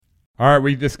All right,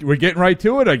 we're getting right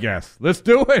to it, I guess. Let's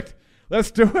do it.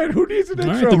 Who needs an intro?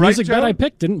 All right, the music that I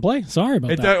picked didn't play. Sorry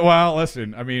about that. Well,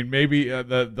 listen. I mean, maybe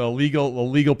the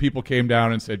legal people came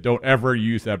down and said, "Don't ever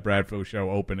use that Bradfo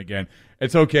show open again."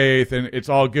 It's okay, Ethan. It's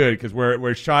all good because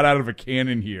we're shot out of a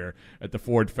cannon here at the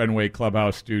Ford Fenway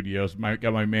Clubhouse Studios.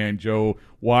 Got my man Joe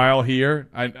Weil here.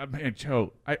 Man,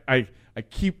 Joe, I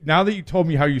keep, now that you told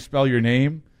me how you spell your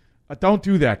name, don't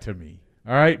do that to me.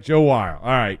 All right, Joe Weil.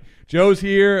 All right. Joe's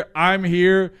here. I'm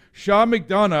here. Sean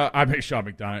McAdam,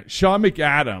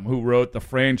 who wrote The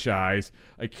Franchise,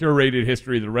 a curated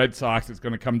history of the Red Sox, is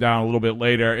going to come down a little bit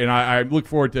later. And I look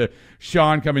forward to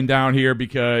Sean coming down here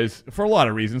because, for a lot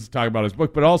of reasons, to talk about his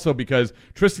book, but also because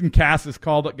Tristan Casas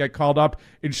got called up.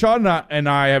 And Sean and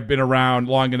I have been around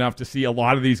long enough to see a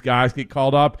lot of these guys get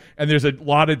called up. And there's a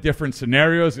lot of different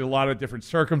scenarios, there's a lot of different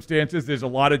circumstances, there's a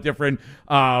lot of different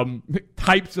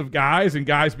types of guys, and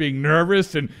guys being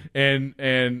nervous and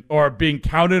or being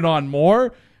counted on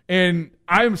more. And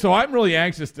I'm really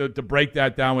anxious to break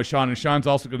that down with Sean. And Sean's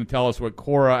also going to tell us what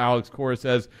Alex Cora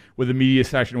says with the media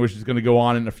session, which is going to go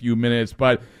on in a few minutes.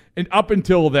 But up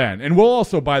until then, and we'll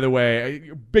also, by the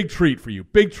way, big treat for you,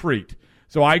 big treat.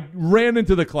 So I ran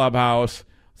into the clubhouse,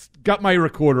 got my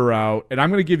recorder out, and I'm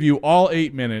going to give you all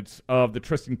 8 minutes of the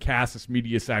Tristan Casas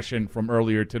media session from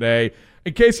earlier today.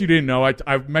 In case you didn't know,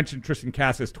 I've mentioned Tristan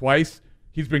Casas twice.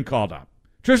 He's been called up.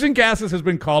 Tristan Casas has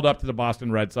been called up to the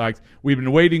Boston Red Sox. We've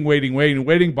been waiting.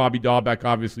 Bobby Dahlbeck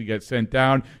obviously gets sent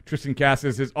down. Tristan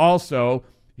Casas is also,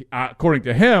 according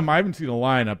to him, I haven't seen a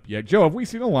lineup yet. Joe, have we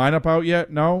seen a lineup out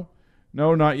yet? No,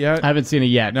 not yet. I haven't seen it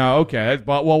yet. No, okay.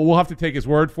 Well, we'll have to take his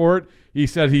word for it. He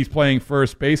said he's playing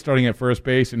first base, starting at first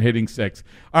base and hitting 6.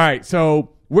 All right,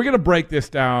 so we're going to break this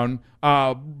down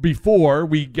before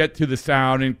we get to the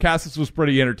sound. And Casas was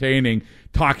pretty entertaining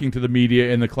talking to the media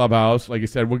in the clubhouse. Like I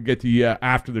said, we'll get to you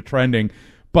after the trending.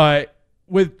 But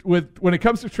with when it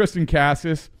comes to Tristan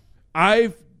Casas,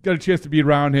 I've got a chance to be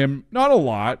around him. Not a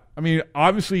lot. I mean,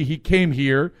 obviously he came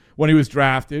here when he was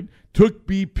drafted, took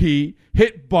BP,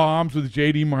 hit bombs with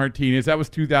J.D. Martinez. That was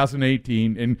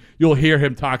 2018, and you'll hear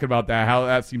him talking about that, how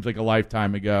that seems like a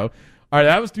lifetime ago. All right,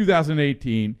 that was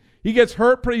 2018. He gets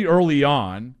hurt pretty early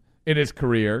on in his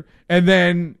career, and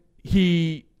then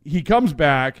he comes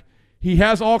back. He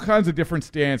has all kinds of different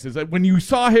stances. When you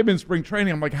saw him in spring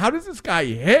training, I'm like, how does this guy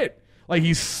hit? Like,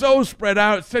 he's so spread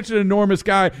out, such an enormous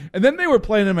guy. And then they were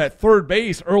playing him at third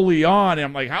base early on, and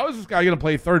I'm like, how is this guy going to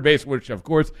play third base? Which, of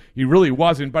course, he really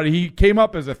wasn't, but he came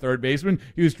up as a third baseman.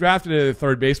 He was drafted as a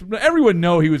third baseman, but everyone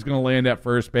knew he was going to land at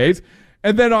first base.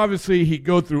 And then, obviously, he'd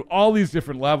go through all these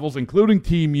different levels, including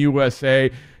Team USA.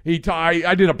 I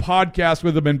did a podcast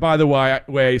with him, and by the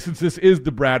way, since this is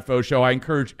the Bradfo Show, I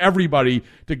encourage everybody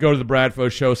to go to the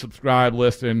Bradfo Show, subscribe,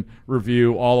 listen,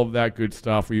 review, all of that good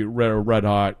stuff. We're red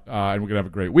hot, and we're going to have a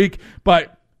great week.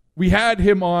 But we had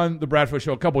him on the Bradfo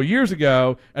Show a couple of years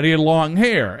ago, and he had long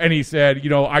hair. And he said,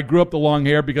 I grew up the long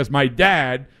hair because my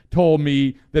dad told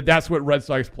me that that's what Red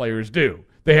Sox players do.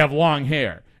 They have long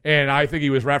hair. And I think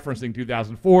he was referencing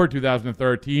 2004,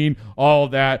 2013, all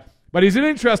of that. But he's an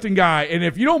interesting guy. And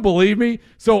if you don't believe me,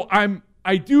 so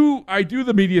I do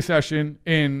the media session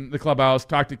in the clubhouse,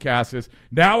 talk to Casas.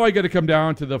 Now I got to come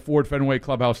down to the Ford Fenway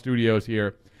Clubhouse Studios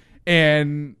here.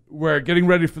 And we're getting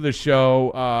ready for the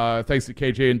show. Thanks to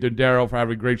KJ and Dondero for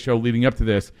having a great show leading up to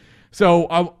this.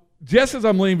 So just as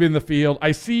I'm leaving the field,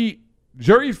 I see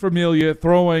Jeurys Familia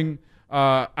throwing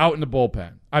out in the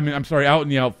bullpen. Out in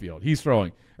the outfield. He's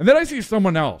throwing. And then I see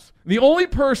someone else. The only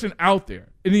person out there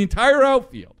in the entire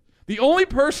outfield, the only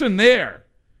person there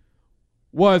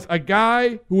was a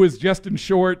guy who was just in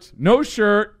shorts, no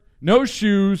shirt, no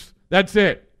shoes. That's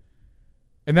it.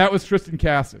 And that was Tristan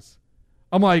Casas.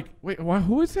 I'm like, wait,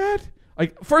 who is that?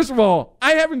 Like, first of all,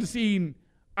 I haven't seen,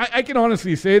 I can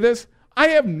honestly say this, I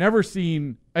have never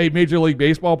seen a Major League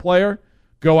Baseball player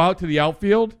go out to the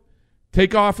outfield,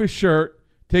 take off his shirt,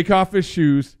 take off his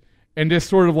shoes, and just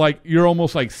sort of like, you're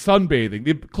almost like sunbathing.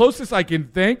 The closest I can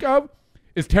think of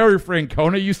is Terry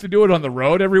Francona used to do it on the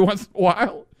road every once in a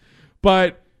while.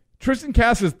 But Tristan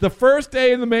Casas, the first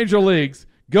day in the major leagues,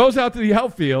 goes out to the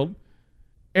outfield,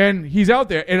 and he's out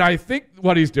there. And I think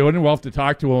what he's doing, and we'll have to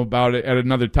talk to him about it at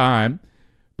another time,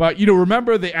 but,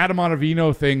 remember the Adam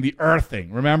Ottavino thing, the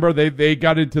earthing. Remember? They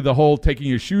got into the whole taking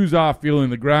your shoes off, feeling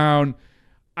the ground.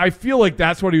 I feel like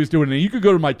that's what he was doing. And you could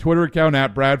go to my Twitter account,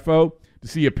 @Bradfo, to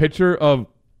see a picture of,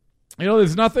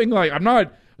 there's nothing like, I'm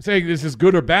not saying this is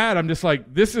good or bad. I'm just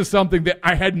like, this is something that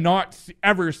I had not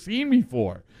ever seen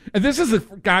before. And this is a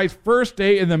guy's first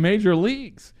day in the major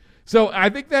leagues. So I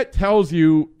think that tells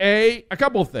you, a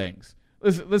couple of things.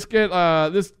 Let's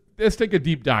take a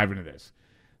deep dive into this.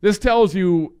 This tells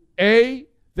you,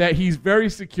 that he's very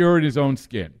secure in his own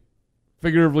skin,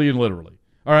 figuratively and literally.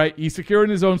 All right, he's secure in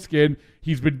his own skin.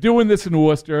 He's been doing this in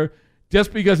Worcester.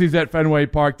 Just because he's at Fenway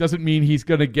Park doesn't mean he's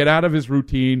going to get out of his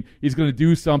routine. He's going to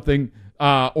do something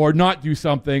or not do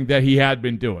something that he had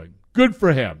been doing. Good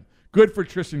for him. Good for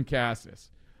Tristan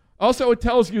Casas. Also, it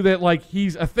tells you that, like,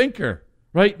 he's a thinker,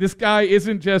 right? This guy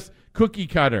isn't just cookie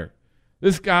cutter.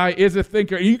 This guy is a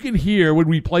thinker. And you can hear when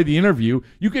we play the interview,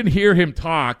 you can hear him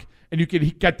talk, and you can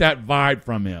get that vibe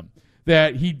from him,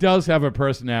 that he does have a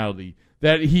personality,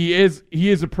 that he is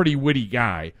a pretty witty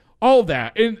guy. All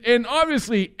that. And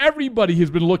obviously, everybody has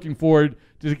been looking forward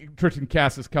to Tristan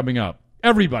Casas coming up.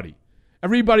 Everybody.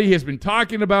 Everybody has been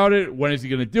talking about it. When is he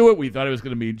going to do it? We thought it was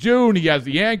going to be in June. He has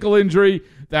the ankle injury.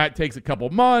 That takes a couple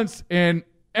months. And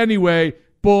anyway,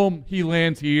 boom, he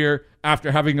lands here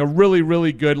after having a really,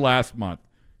 really good last month.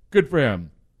 Good for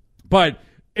him. But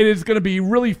it is going to be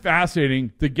really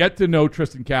fascinating to get to know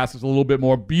Tristan Casas a little bit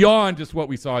more beyond just what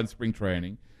we saw in spring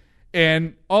training.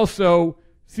 And also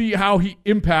see how he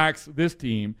impacts this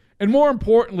team. And more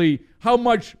importantly, how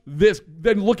much this,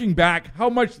 then looking back, how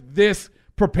much this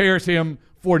prepares him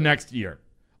for next year.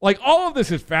 Like, all of this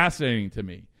is fascinating to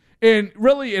me. And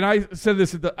really, and I said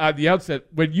this at the outset,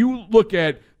 when you look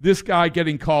at this guy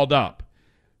getting called up,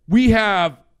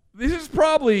 this is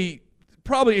probably,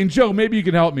 and Joe, maybe you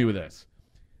can help me with this.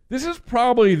 This is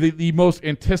probably the most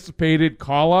anticipated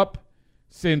call-up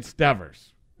since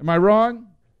Devers. Am I wrong?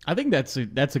 I think that's a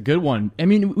good one. I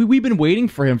mean, we've been waiting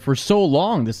for him for so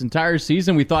long. This entire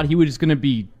season, we thought he was going to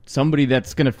be somebody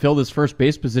that's going to fill this first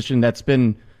base position that's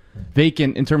been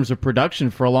vacant in terms of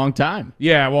production for a long time.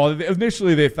 Yeah, well,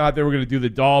 initially they thought they were going to do the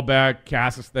Dahlbeck,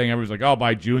 Casas thing. Everyone's like, oh,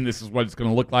 by June, this is what it's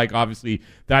going to look like. Obviously,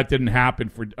 that didn't happen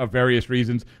for various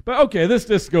reasons. But, okay, let's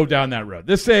just go down that road.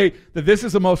 Let's say that this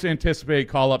is the most anticipated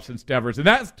call-up since Devers, and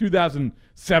that's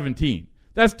 2017.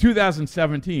 That's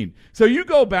 2017. So you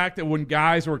go back to when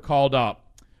guys were called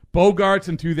up. Bogaerts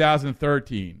in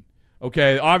 2013.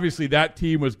 Okay, obviously that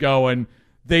team was going.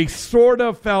 They sort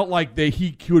of felt like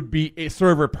he could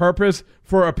serve a purpose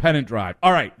for a pennant drive.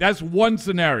 All right, that's one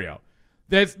scenario.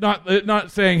 That's not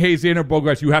saying, hey, Xander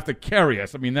Bogaerts, you have to carry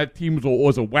us. I mean, that team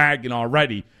was a wagon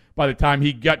already by the time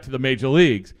he got to the major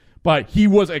leagues. But he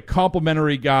was a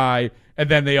complimentary guy, and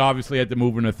then they obviously had to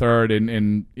move in a third,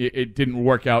 and it didn't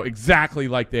work out exactly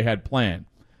like they had planned.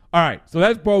 All right, so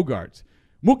that's Bogaerts.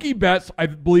 Mookie Betts, I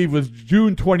believe, was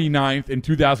June 29th in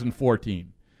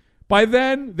 2014. By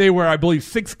then, they were, I believe,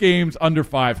 6 games under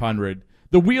 500.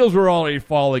 The wheels were already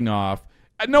falling off.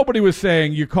 And nobody was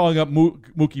saying you're calling up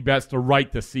Mookie Betts to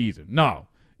write the season. No.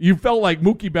 You felt like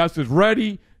Mookie Betts is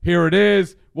ready. Here it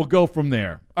is. We'll go from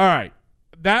there. All right.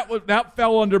 That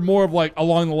fell under more of like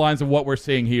along the lines of what we're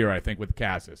seeing here, I think, with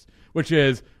Casas, which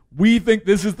is we think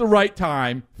this is the right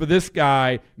time for this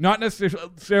guy, not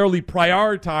necessarily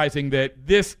prioritizing that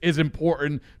this is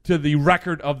important to the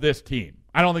record of this team.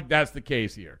 I don't think that's the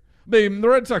case here. I mean, the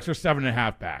Red Sox are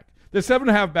 7.5 back. They're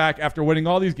 7.5 back after winning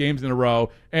all these games in a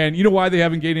row. And you know why they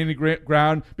haven't gained any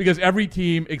ground? Because every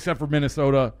team except for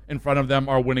Minnesota in front of them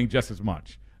are winning just as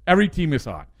much. Every team is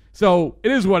hot. So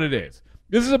it is what it is.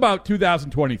 This is about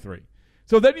 2023.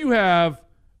 So then you have,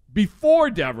 before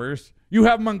Devers, you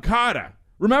have Moncada.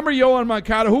 Remember Yoan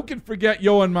Moncada? Who can forget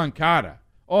Yoan Moncada?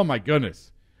 Oh, my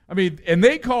goodness. I mean, and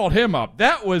they called him up.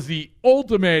 That was the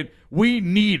ultimate, we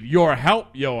need your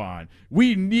help, Yoan.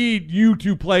 We need you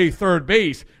to play third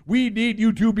base. We need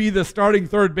you to be the starting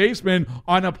third baseman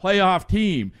on a playoff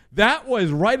team. That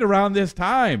was right around this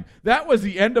time. That was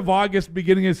the end of August,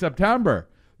 beginning of September.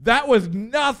 That was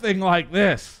nothing like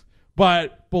this.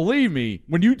 But believe me,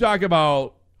 when you talk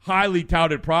about highly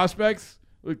touted prospects,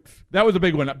 that was a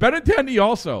big one. Benintendi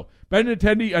also.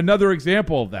 Benintendi, another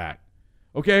example of that.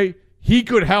 Okay? He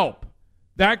could help.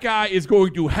 That guy is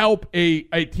going to help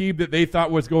a team that they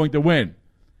thought was going to win.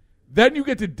 Then you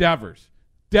get to Devers.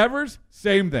 Devers,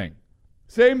 same thing.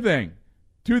 Same thing.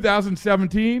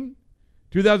 2017,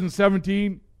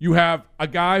 you have a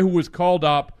guy who was called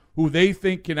up who they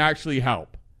think can actually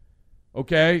help.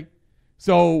 Okay?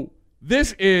 So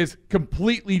this is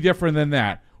completely different than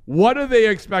that. What are they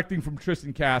expecting from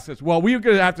Tristan Casas? Well, we're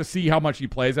going to have to see how much he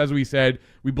plays. As we said,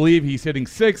 we believe he's hitting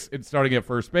 6 and starting at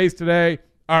first base today.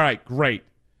 All right, great.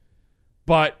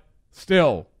 But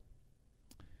still,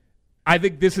 I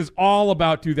think this is all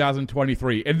about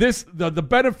 2023. And this, the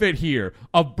benefit here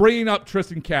of bringing up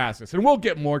Tristan Casas, and we'll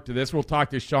get more to this. We'll talk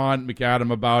to Sean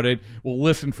McAdam about it. We'll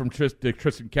listen from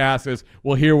Tristan Casas.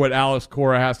 We'll hear what Alex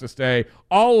Cora has to say.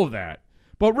 All of that.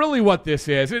 But really what this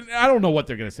is, and I don't know what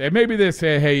they're going to say. Maybe they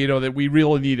say, hey, that we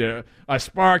really need a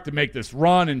spark to make this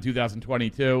run in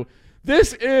 2022.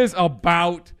 This is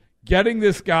about getting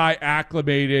this guy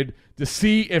acclimated to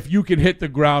see if you can hit the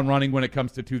ground running when it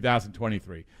comes to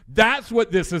 2023. That's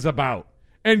what this is about.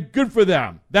 And good for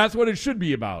them. That's what it should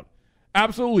be about.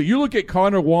 Absolutely. You look at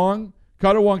Connor Wong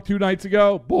 2 nights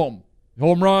ago, boom,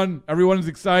 home run. Everyone is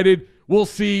excited. We'll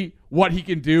see what he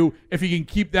can do if he can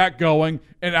keep that going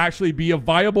and actually be a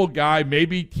viable guy,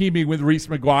 maybe teaming with Reese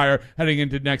McGuire heading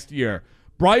into next year.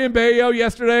 Brayan Bello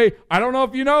yesterday, I don't know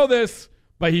if you know this,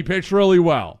 but he pitched really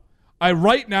well.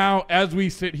 Right now, as we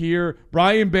sit here,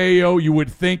 Brayan Bello, you would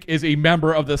think, is a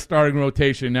member of the starting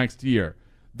rotation next year.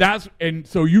 And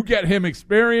so you get him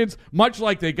experience, much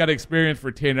like they got experience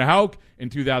for Tanner Houck in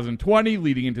 2020,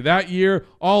 leading into that year,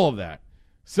 all of that.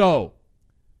 So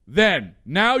then,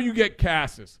 now you get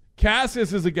Casas.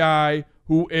 Casas is a guy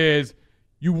who is,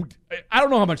 I don't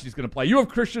know how much he's going to play. You have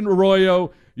Christian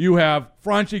Arroyo, you have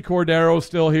Franchi Cordero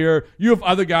still here, you have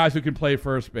other guys who can play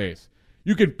first base.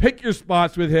 You can pick your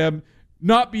spots with him,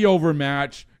 not be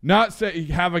overmatched, not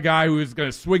have a guy who is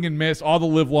going to swing and miss all the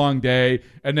livelong day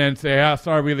and then say,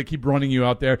 sorry, we're going to keep running you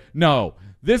out there. No,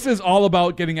 this is all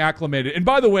about getting acclimated. And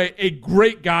by the way, a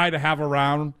great guy to have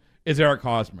around is Eric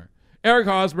Hosmer. Eric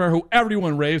Hosmer, who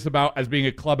everyone raves about as being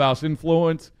a clubhouse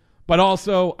influence, but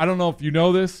also, I don't know if you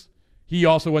know this, he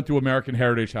also went to American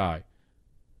Heritage High,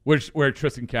 where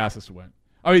Triston Casas went.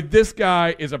 I mean, this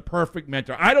guy is a perfect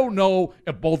mentor. I don't know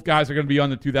if both guys are going to be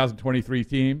on the 2023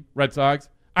 team, Red Sox.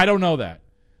 I don't know that.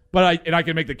 But I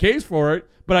can make the case for it,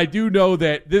 but I do know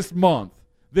that this month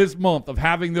of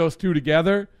having those two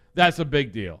together, that's a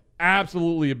big deal.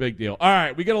 Absolutely a big deal. All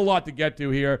right, we got a lot to get to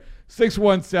here.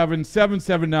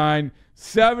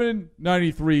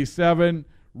 617-779-7937.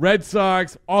 Red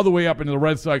Sox, all the way up into the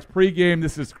Red Sox pregame.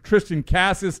 This is Triston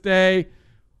Casas Day.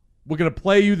 We're going to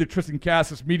play you the Triston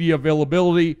Casas media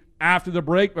availability after the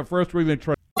break, but first we're going to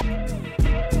try.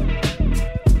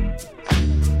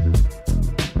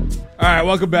 All right,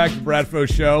 welcome back to the Bradford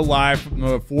Show, live from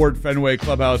the Ford Fenway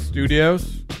Clubhouse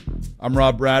Studios. I'm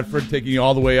Rob Bradford, taking you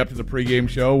all the way up to the pregame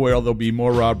show, where there'll be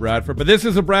more Rob Bradford. But this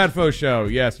is a Bradford Show.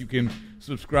 Yes, you can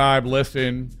subscribe,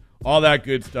 listen, all that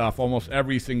good stuff almost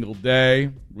every single day.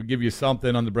 We'll give you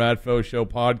something on the Bradford Show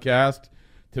podcast.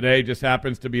 Today just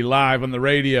happens to be live on the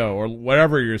radio or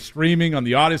wherever you're streaming, on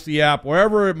the Odyssey app,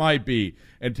 wherever it might be.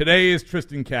 And today is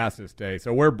Triston Casas Day,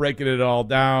 so we're breaking it all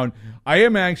down. I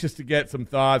am anxious to get some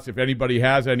thoughts, if anybody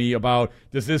has any, about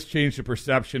does this change the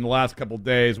perception the last couple of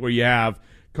days where you have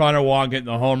Connor Wong getting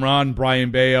the home run,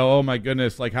 Brayan Bello, oh my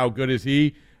goodness, like how good is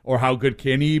he? Or how good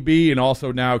can he be? And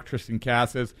also now Triston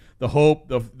Casas, the hope,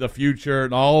 the future,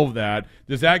 and all of that.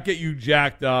 Does that get you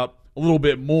jacked up a little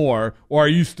bit more, or are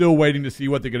you still waiting to see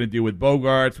what they're going to do with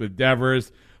Bogarts, with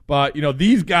Devers? But, you know,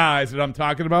 these guys that I'm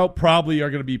talking about probably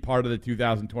are going to be part of the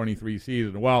 2023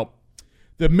 season. Well,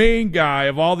 the main guy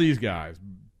of all these guys,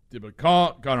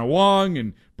 Connor Wong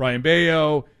and Brayan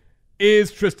Bello,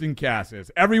 is Triston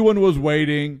Casas. Everyone was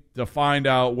waiting to find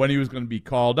out when he was going to be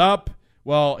called up.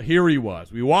 Well, here he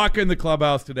was. We walk in the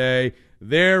clubhouse today.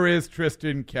 There is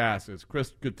Triston Casas.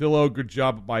 Chris Cotillo, good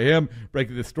job by him,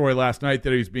 breaking the story last night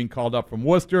that he was being called up from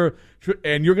Worcester.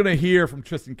 And you're going to hear from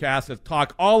Triston Casas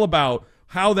talk all about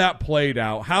how that played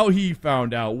out, how he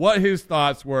found out, what his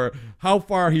thoughts were, how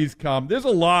far he's come. There's a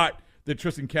lot that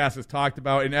Triston Casas talked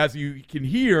about. And as you can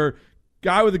hear,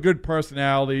 guy with a good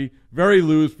personality, very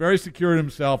loose, very secure in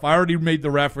himself. I already made the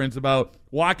reference about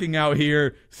walking out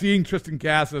here, seeing Triston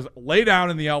Casas lay down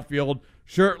in the outfield,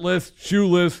 shirtless,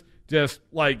 shoeless, just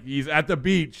like he's at the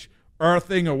beach,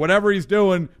 earthing or whatever he's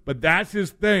doing, but that's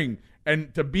his thing.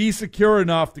 And to be secure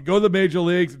enough to go to the major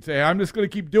leagues and say, I'm just going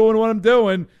to keep doing what I'm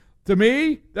doing, to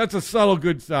me, that's a subtle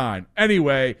good sign.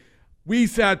 Anyway, we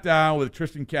sat down with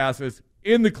Triston Casas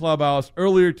in the clubhouse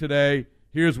earlier today.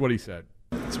 Here's what he said.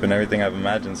 It's been everything I've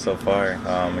imagined so far.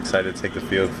 I'm excited to take the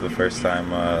field for the first time,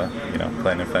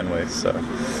 playing in Fenway. So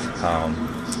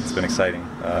it's been exciting.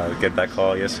 Get that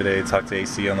call yesterday, talk to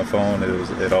AC on the phone.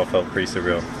 It all felt pretty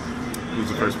surreal. Who's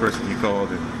the first person you called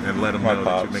and let him know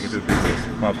that you're making it to the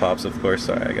big? My pops, of course.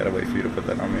 Sorry, I gotta wait for you to put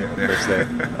that on me first day.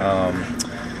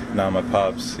 My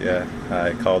pops. Yeah,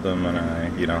 I called him and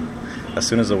as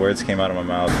soon as the words came out of my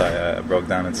mouth, I broke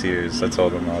down in tears. I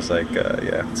told him, I was like,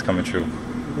 it's coming true.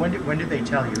 When did they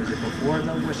tell you? Was it before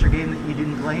the Worcester game that you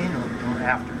didn't play in, or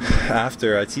after?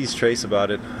 After. I teased Trace about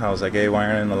it. I was like, hey, why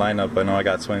aren't I in the lineup? I know I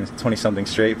got 20-something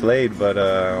straight played, but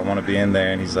I want to be in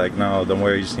there. And he's like, no, don't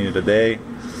worry, you just needed a day.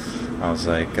 I was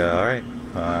like, all right,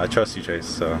 I trust you, Trace.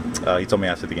 So he told me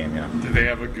after the game, yeah. Did they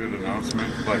have a good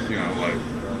announcement, like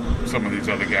some of these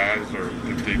other guys, or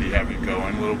did he have you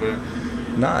going a little bit?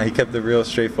 Nah, he kept it real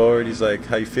straightforward. He's like,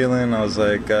 how you feeling? I was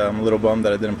like, I'm a little bummed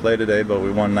that I didn't play today, but we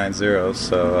won 9-0,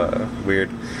 so weird.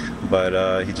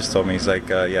 but he just told me, he's like,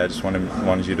 yeah, I just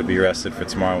wanted you to be rested for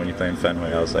tomorrow when you play in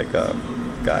Fenway. I was like,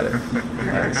 got it.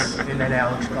 Nice. And then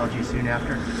Alex called you soon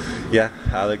after? Yeah,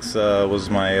 Alex was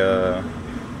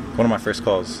one of my first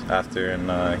calls after,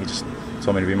 and he just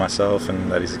told me to be myself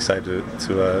and that he's excited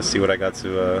to see what I got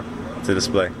to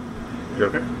display. You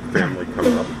have family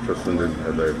coming up, Tristan? Are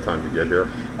they have time to get here?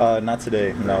 Not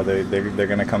today. No, they're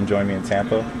going to come join me in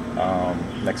Tampa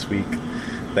next week.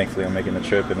 Thankfully, I'm making the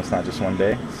trip, and it's not just one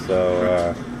day.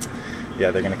 So,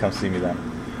 yeah, they're going to come see me then.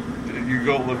 Did you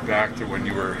go look back to when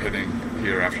you were hitting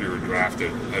here after you were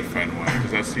drafted at Fenway?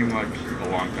 Does that seem like a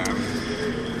long time?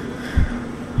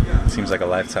 Seems like a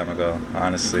lifetime ago,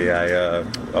 honestly. I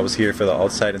was here for the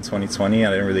outside in 2020. I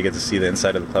didn't really get to see the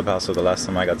inside of the clubhouse, so the last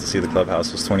time I got to see the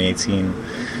clubhouse was 2018,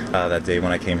 that day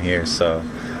when I came here. So,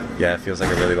 yeah, it feels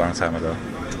like a really long time ago.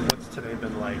 What's today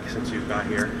been like since you got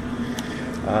here?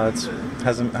 It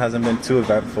hasn't been too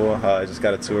eventful. I just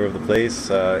got a tour of the place,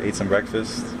 ate some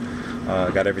breakfast,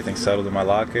 got everything settled in my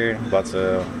locker, about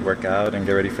to work out and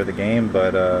get ready for the game,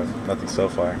 but nothing so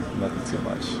far, nothing too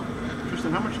much.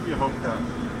 Tristan, how much have you hoped that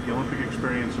the Olympic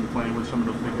experience and playing with some of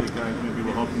those big league guys maybe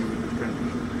will help you with this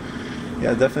transition?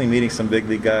 Yeah, definitely meeting some big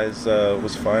league guys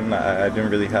was fun. I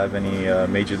didn't really have any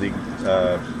major league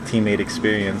teammate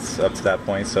experience up to that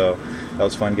point, so that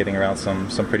was fun getting around some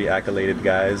pretty accoladed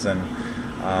guys. And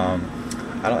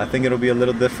I think it'll be a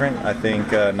little different. I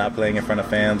think not playing in front of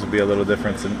fans will be a little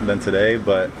different than today,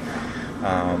 but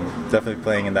definitely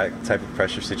playing in that type of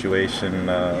pressure situation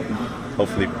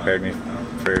hopefully prepared me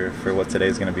for what today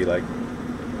is going to be like.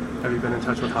 Have you been in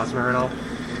touch with Hosmer at all?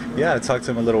 Yeah, I talked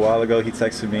to him a little while ago. He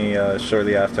texted me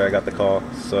shortly after I got the call.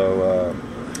 So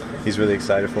he's really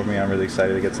excited for me. I'm really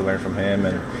excited to get to learn from him.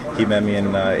 And he met me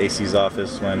in AC's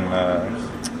office when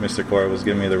Mr. Cora was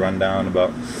giving me the rundown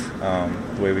about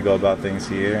the way we go about things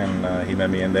here. And he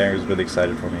met me in there. He was really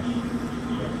excited for me.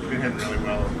 You've been hitting really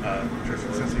well,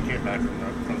 Tristan, since you came back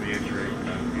from the injury.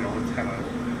 What's kind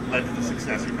of led to the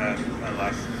success you've had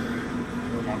last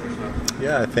month or so?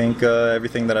 Yeah, I think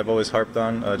everything that I've always harped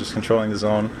on, just controlling the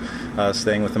zone,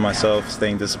 staying within myself,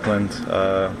 staying disciplined,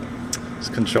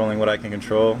 just controlling what I can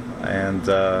control, and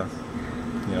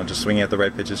just swinging at the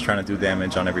right pitches, trying to do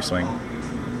damage on every swing.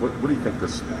 What do you think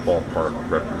this ballpark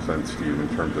represents to you in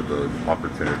terms of the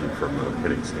opportunity from the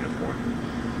hitting standpoint?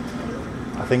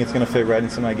 I think it's going to fit right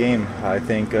into my game. I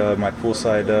think my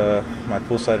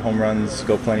poolside home runs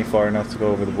go plenty far enough to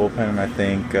go over the bullpen, and I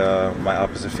think my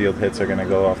opposite field hits are going to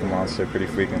go off the monster pretty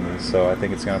frequently. So I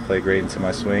think it's going to play great into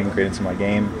my swing, great into my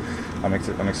game. I'm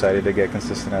excited to get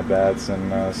consistent at bats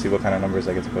and see what kind of numbers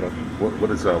I get to put up.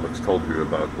 What has Alex told you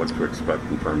about what to expect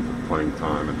in terms of playing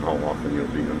time and how often you'll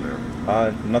be in there?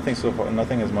 Nothing so far.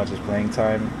 Nothing as much as playing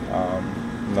time.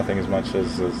 Nothing as much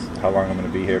as how long I'm going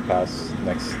to be here past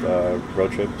next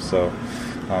road trip. So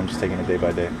I'm just taking it day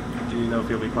by day. Do you know if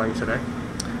you'll be playing today?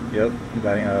 Yep,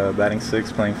 batting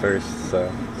sixth, playing first.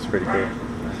 So it's pretty cool.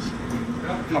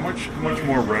 How much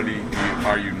more ready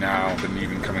are you now than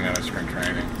even coming out of spring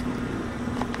training?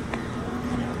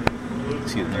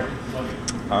 Excuse me.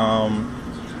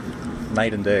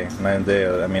 Night and day.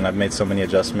 I mean, I've made so many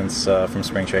adjustments from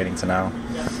spring training to now.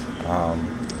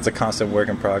 It's a constant work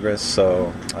in progress,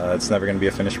 so it's never going to be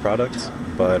a finished product.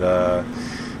 But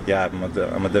yeah,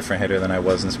 I'm a different hitter than I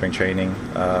was in spring training,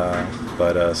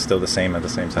 but still the same at the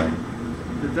same time.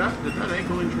 Did that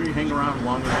ankle injury hang around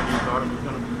longer than you thought it was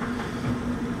going to?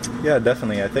 Yeah,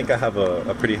 definitely. I think I have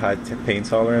a pretty high pain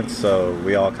tolerance, so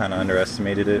we all kind of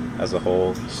underestimated it as a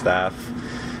whole staff.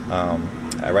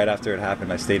 Right after it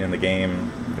happened, I stayed in the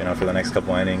game, for the next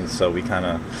couple innings, so we kind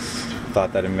of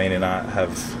thought that it may not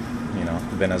have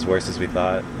been as worse as we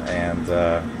thought, and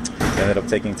it ended up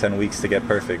taking 10 weeks to get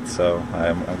perfect. So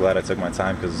I'm glad I took my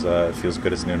time because it feels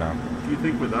good as new now. Do you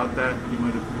think without that you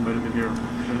might have been here?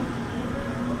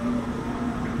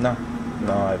 No.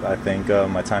 I think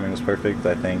my timing was perfect.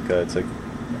 I think it took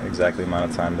exactly the amount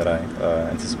of time that I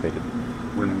anticipated.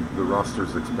 When the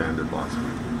rosters expanded last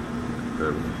week,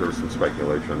 there was some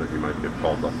speculation that you might get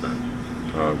called up then.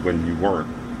 When you weren't,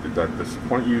 did that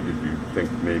disappoint you? Did you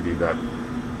think maybe that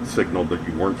signaled that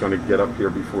you weren't going to get up here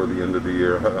before the end of the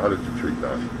year? How did you treat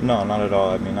that? No, not at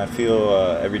all. I mean, I feel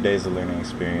every day is a learning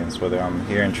experience, whether I'm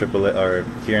here in AAA or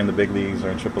here in the big leagues or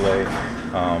in AAA.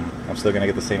 I'm still going to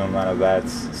get the same amount of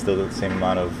bats, still the same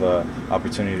amount of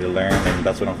opportunity to learn, and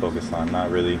that's what I'm focused on,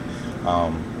 not really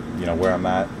where I'm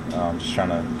at. Just trying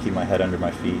to keep my head under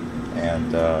my feet,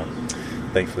 and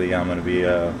thankfully I'm going to be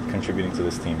contributing to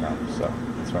this team now, so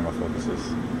that's where my focus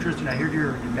is. Tristan, I heard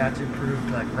your bats improved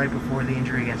right before the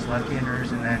injury against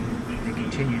left-handers, and then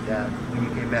continued that when you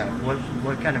came back.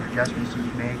 What kind of adjustments did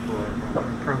you make, or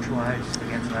approach-wise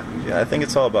against lefties? Yeah, I think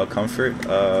it's all about comfort.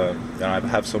 I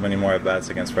have so many more at-bats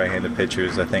against right-handed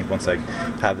pitchers. I think once I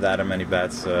have that many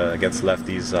bats against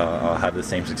lefties, I'll have the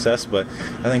same success. But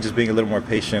I think just being a little more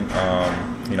patient,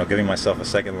 giving myself a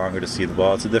second longer to see the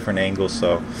ball. It's a different angle,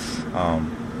 so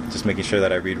just making sure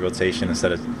that I read rotation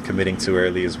instead of committing too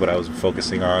early is what I was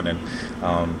focusing on, and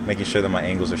making sure that my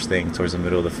angles are staying towards the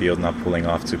middle of the field, not pulling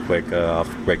off too quick off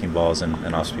breaking balls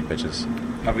and off-speed pitches.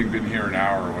 Having been here an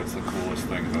hour, what's the coolest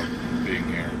thing about being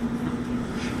here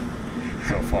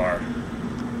so far?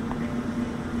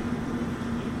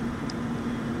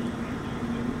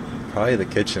 Probably the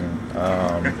kitchen.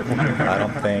 I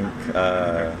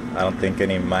don't think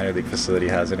any minor league facility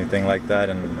has anything like that,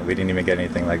 and we didn't even get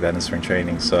anything like that in spring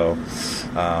training. So,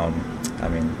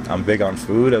 I'm big on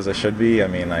food, as I should be.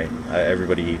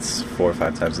 Everybody eats 4 or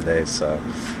 5 times a day, so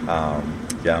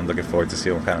I'm looking forward to see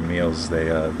what kind of meals they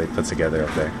put together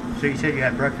up there. So you said you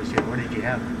had breakfast here. What did you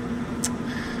have?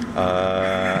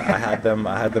 I had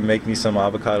them make me some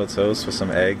avocado toast with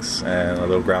some eggs and a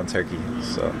little ground turkey.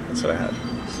 So that's what I had.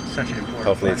 Such an important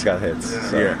Hopefully question. It's got hits.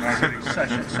 So.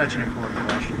 Yeah. Such an important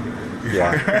question.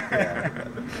 Yeah.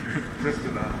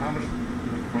 Tristan, how much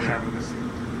we're having this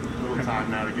little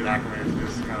time now to get acclimated to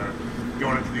this kind of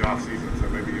going into the off season, so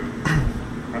maybe you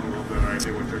have a little bit of an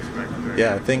idea what to expect there.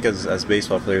 Yeah, I think as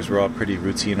baseball players, we're all pretty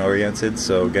routine oriented,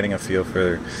 so getting a feel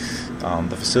for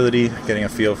the facility, getting a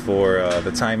feel for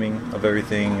the timing of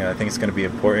everything, I think it's going to be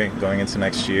important going into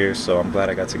next year. So I'm glad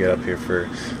I got to get up here for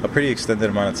a pretty extended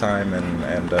amount of time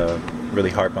and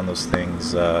really harp on those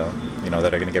things, that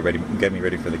are going to get me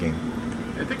ready for the game.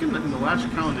 I think in the last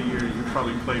calendar year, you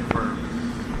probably played for,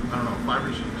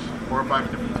 4 or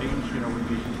 5 different teams, with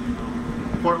the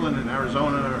Portland and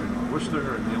Arizona and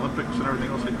Worcester and the Olympics and everything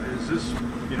else. Is this,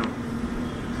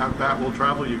 how bat will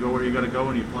travel? You go where you got to go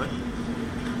and you play?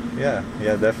 Yeah,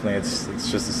 definitely.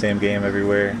 It's just the same game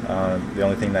everywhere. The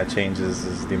only thing that changes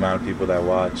is the amount of people that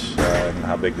watch and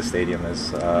how big the stadium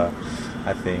is.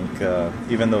 I think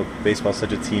even though baseball is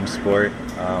such a team sport,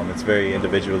 it's very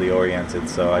individually oriented.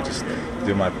 So I just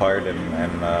do my part,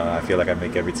 and I feel like I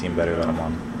make every team better that I'm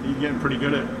on. You're getting pretty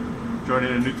good at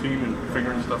joining a new team and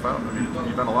figuring stuff out.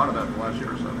 You've done a lot of that the last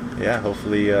year or so. Yeah,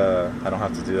 hopefully I don't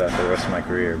have to do that for the rest of my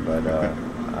career, but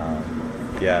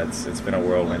it's been a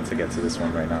whirlwind to get to this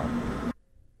one right now.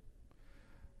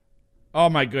 Oh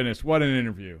my goodness, what an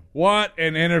interview. What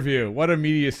an interview. What a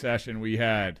media session we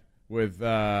had with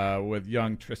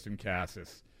young Triston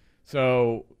Casas.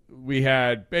 So we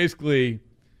had basically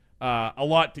a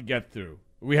lot to get through.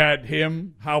 We had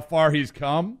him, how far he's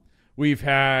come. We've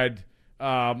had,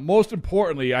 most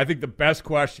importantly, I think the best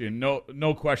question,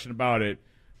 no question about it,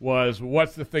 was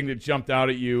what's the thing that jumped out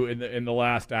at you in the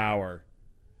last hour?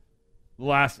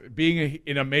 Being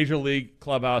in a major league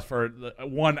clubhouse for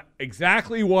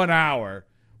exactly 1 hour,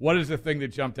 what is the thing that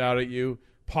jumped out at you?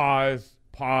 Pause.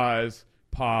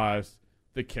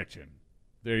 The kitchen.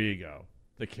 There you go.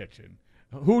 The kitchen.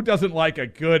 Who doesn't like a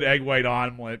good egg white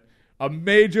omelet?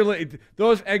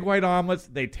 Those egg white omelets,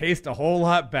 they taste a whole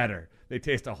lot better. They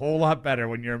taste a whole lot better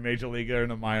when you're a major leaguer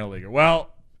and a minor leaguer.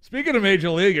 Well, speaking of major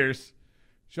leaguers,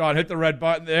 Sean, hit the red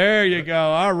button. There you go.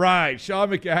 All right, Sean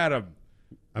McAdam.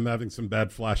 I'm having some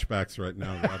bad flashbacks right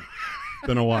now, Rob. It's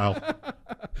been a while.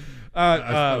 I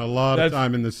spent a lot of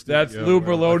time in the studio. That's Lou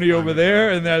Berloni over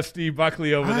there, and that's Steve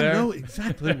Buckley over there. I know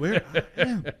exactly where I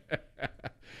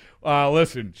am.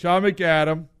 Listen, Sean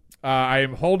McAdam, I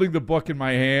am holding the book in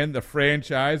my hand, the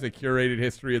franchise, the curated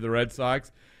history of the Red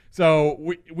Sox.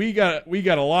 So we got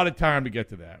a lot of time to get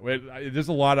to that. There's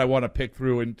a lot I want to pick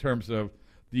through in terms of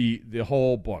the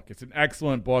whole book. It's an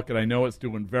excellent book, and I know it's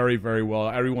doing very, very well.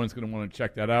 Everyone's going to want to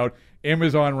check that out.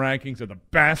 Amazon rankings are the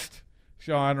best,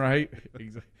 Sean, right?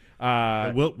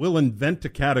 We'll invent a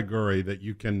category that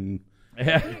you can be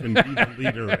the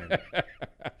leader in.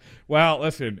 Well,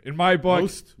 listen, in my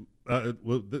book,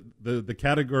 the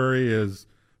category is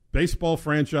baseball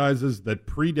franchises that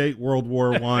predate World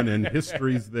War I and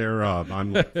histories thereof.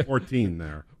 I'm 14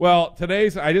 there. Well,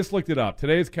 I just looked it up.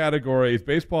 Today's category is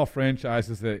baseball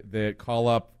franchises that call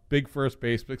up big first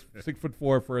baseman,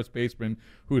 6'4" first baseman,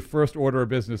 whose first order of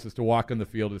business is to walk on the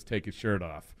field and take his shirt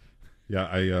off.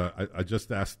 Yeah, I just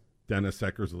asked Dennis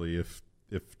Eckersley if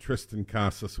Triston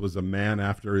Casas was a man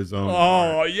after his own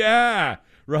heart. Oh, yeah,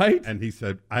 right? And he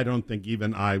said, I don't think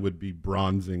even I would be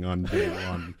bronzing on day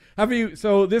one.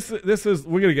 So this is,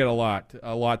 we're going to get a lot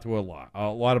about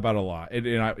a lot,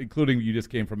 including you just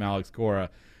came from Alex Cora.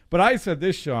 But I said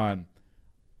this, Sean,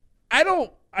 I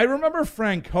remember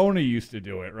Francona used to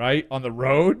do it, right, on the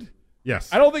road? Yes.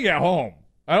 I don't think at home.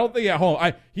 I don't think at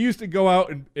home. He used to go out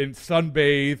and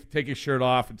sunbathe, take his shirt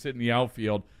off, and sit in the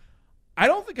outfield. I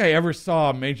don't think I ever saw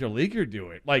a major leaguer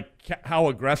do it, like how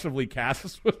aggressively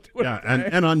Casas was doing. Yeah,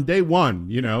 and on day one,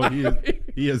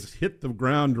 he has hit the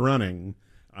ground running.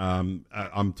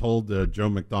 I'm told Joe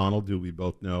McDonald, who we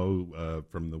both know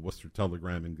from the Worcester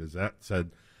Telegram and Gazette,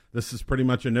 said this is pretty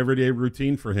much an everyday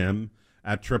routine for him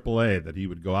at AAA, that he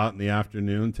would go out in the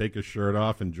afternoon, take his shirt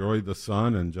off, enjoy the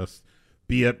sun, and just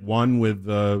be at one with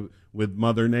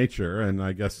Mother Nature. And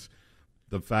I guess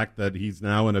the fact that he's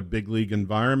now in a big league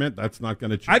environment, that's not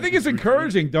going to change. I think it's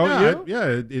encouraging, don't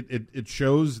you? It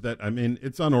shows that,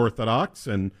 it's unorthodox.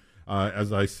 And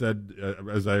as I said,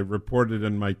 as I reported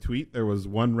in my tweet, there was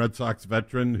one Red Sox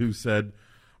veteran who said,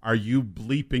 "Are you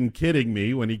bleeping kidding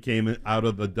me?" when he came out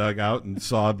of the dugout and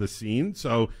saw the scene.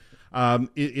 So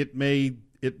it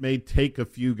may take a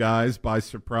few guys by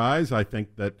surprise. I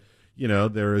think that,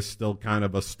 there is still kind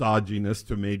of a stodginess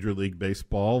to Major League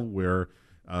Baseball where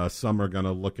some are going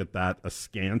to look at that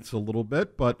askance a little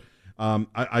bit. But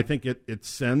I think it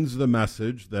sends the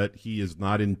message that he is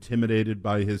not intimidated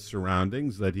by his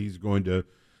surroundings, that he's going to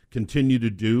continue to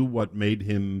do what made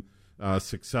him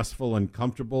successful and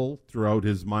comfortable throughout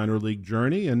his minor league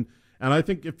journey. And I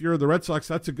think if you're the Red Sox,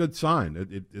 that's a good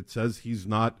sign. It says he's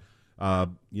not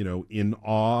in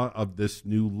awe of this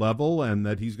new level, and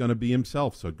that he's going to be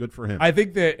himself. So good for him. I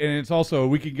think that, and it's also,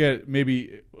 we could get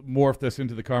maybe morph this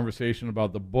into the conversation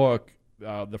about the book,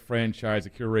 the franchise, the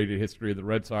curated history of the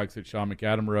Red Sox that Sean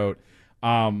McAdam wrote,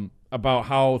 about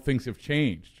how things have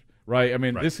changed, right? I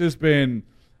mean, This has been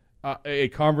a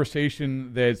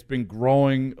conversation that's been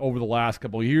growing over the last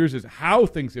couple of years, is how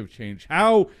things have changed,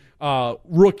 how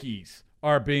rookies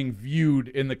are being viewed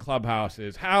in the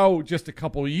clubhouses, how just a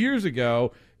couple of years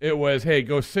ago it was, hey,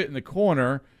 go sit in the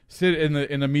corner, sit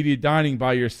in the media dining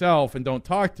by yourself and don't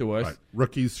talk to us. Right.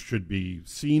 Rookies should be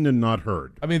seen and not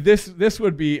heard. I mean, this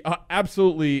would be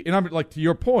absolutely, and I'm like, to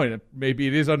your point, maybe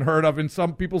it is unheard of in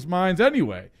some people's minds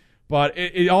anyway, but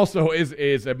it also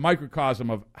is a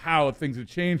microcosm of how things have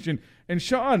changed. And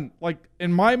Sean, like,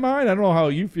 in my mind, I don't know how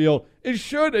you feel, it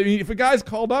should. I mean, if a guy's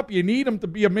called up, you need him to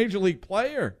be a major league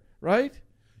player. Right?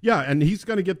 Yeah, and he's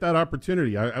going to get that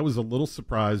opportunity. I was a little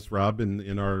surprised, Rob,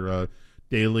 in our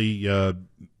daily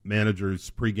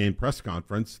manager's pregame press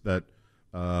conference that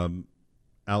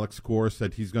Alex Cora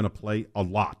said he's going to play a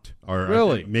lot. Or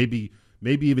really? Maybe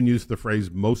even use the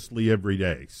phrase mostly every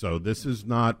day. So this is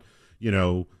not,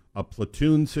 a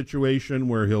platoon situation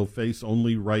where he'll face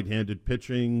only right-handed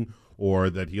pitching,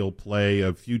 or that he'll play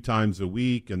a few times a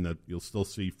week and that you'll still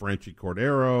see Franchy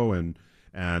Cordero and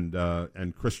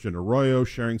Christian Arroyo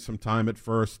sharing some time at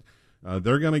first.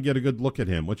 They're going to get a good look at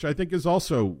him, which I think is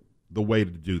also the way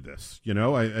to do this.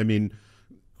 I mean,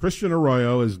 Christian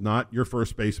Arroyo is not your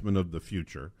first baseman of the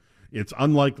future. It's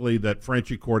unlikely that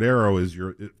Franchy Cordero is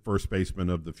your first baseman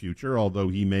of the future, although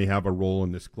he may have a role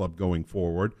in this club going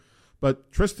forward.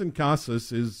 But Triston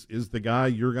Casas is the guy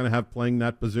you're going to have playing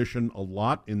that position a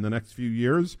lot in the next few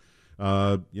years.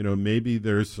 Maybe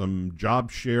there's some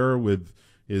job share with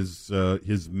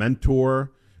his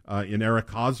mentor in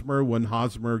Eric Hosmer when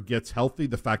Hosmer gets healthy.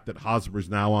 The fact that Hosmer's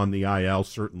now on the IL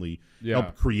certainly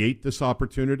helped create this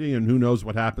opportunity, and who knows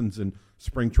what happens in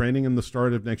spring training and the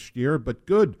start of next year. But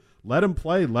good. Let him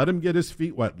play. Let him get his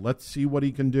feet wet. Let's see what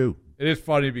he can do. It is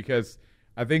funny because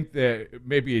I think that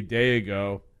maybe a day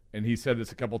ago, and he said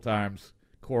this a couple times,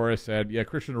 Cora said, yeah,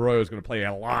 Christian Arroyo is going to play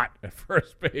a lot at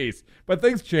first base. But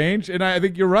things change, and I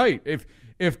think you're right.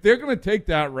 If they're going to take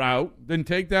that route, then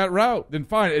take that route. Then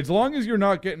fine. As long as you're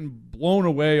not getting blown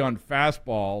away on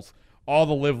fastballs all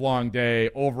the livelong day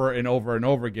over and over and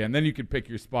over again, then you can pick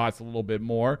your spots a little bit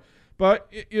more.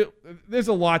 But there's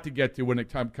a lot to get to when it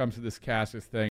comes to this Casas thing.